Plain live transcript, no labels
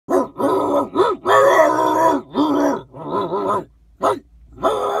Take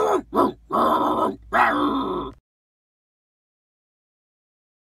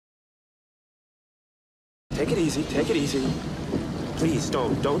it easy, take it easy. Please,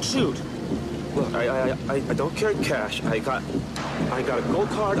 don't shoot. Look, I don't carry cash. I got a gold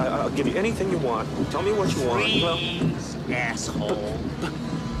card. I'll give you anything you want. Tell me what you want. Please, asshole.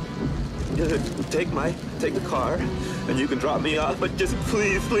 Take the car, and you can drop me off, but just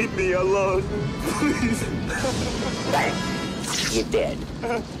please leave me alone. Please. You're dead.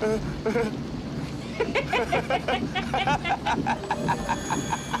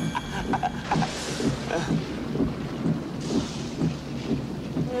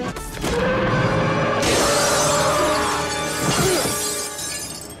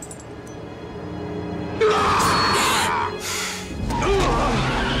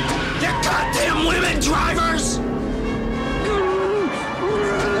 Goddamn women drivers!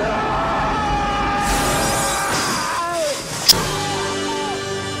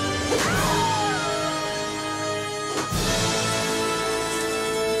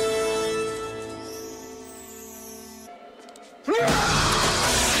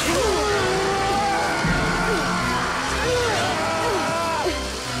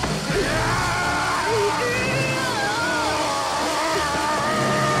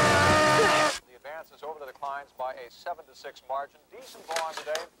 Over the declines by a 7-6 margin. Decent ball on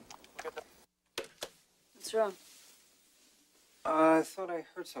today. We'll get the... What's wrong? I thought I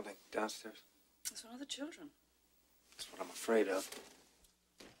heard something downstairs. It's one of the children. That's what I'm afraid of.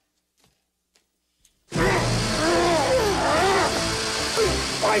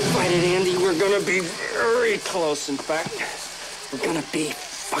 I fight it, Andy. We're gonna be very close. In fact, we're gonna be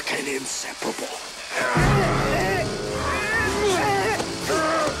fucking inseparable.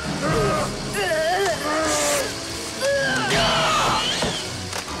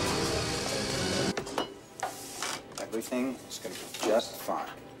 Everything is going to be just fine.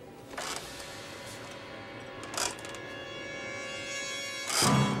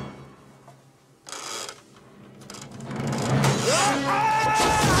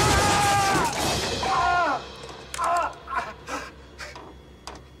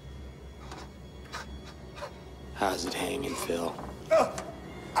 How's it hanging, Phil?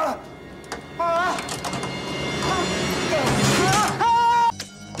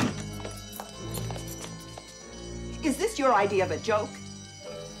 Is this your idea of a joke?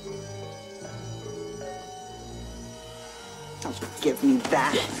 Don't give me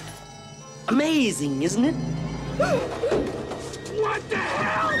that. Amazing, isn't it? What the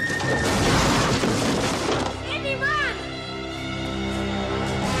hell? Andy, run!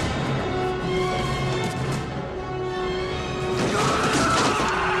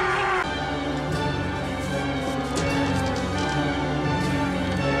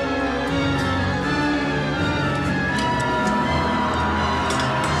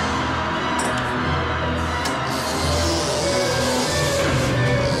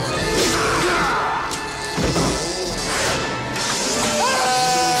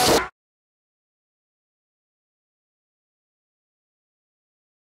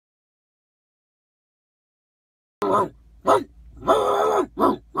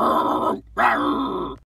 Wow.